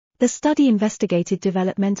The study investigated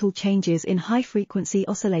developmental changes in high-frequency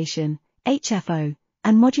oscillation, HFO,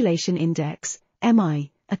 and modulation index,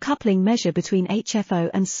 MI, a coupling measure between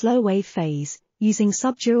HFO and slow-wave phase, using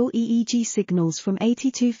subdural EEG signals from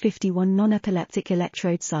 8251 non-epileptic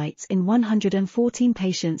electrode sites in 114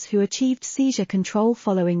 patients who achieved seizure control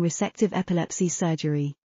following resective epilepsy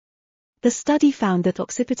surgery. The study found that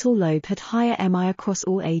occipital lobe had higher MI across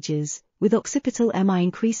all ages, with occipital MI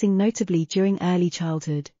increasing notably during early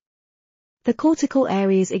childhood. The cortical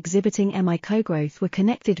areas exhibiting MI cogrowth were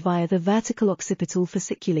connected via the vertical occipital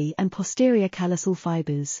fasciculi and posterior callosal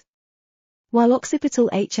fibers. While occipital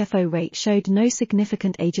HFO rate showed no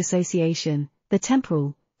significant age association, the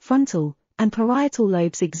temporal, frontal, and parietal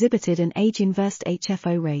lobes exhibited an age-inversed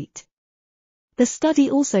HFO rate. The study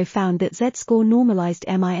also found that Z-score normalized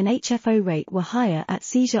MI and HFO rate were higher at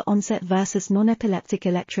seizure onset versus non-epileptic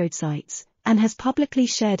electrode sites, and has publicly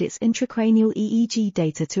shared its intracranial EEG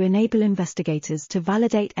data to enable investigators to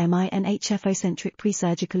validate MI and HFO-centric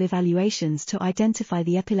presurgical evaluations to identify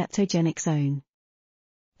the epileptogenic zone.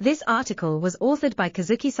 This article was authored by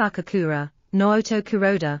Kazuki Sakakura, Naoto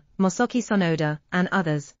Kuroda, Masaki Sonoda, and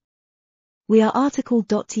others. We are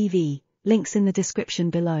RTCLTV, links in the description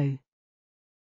below.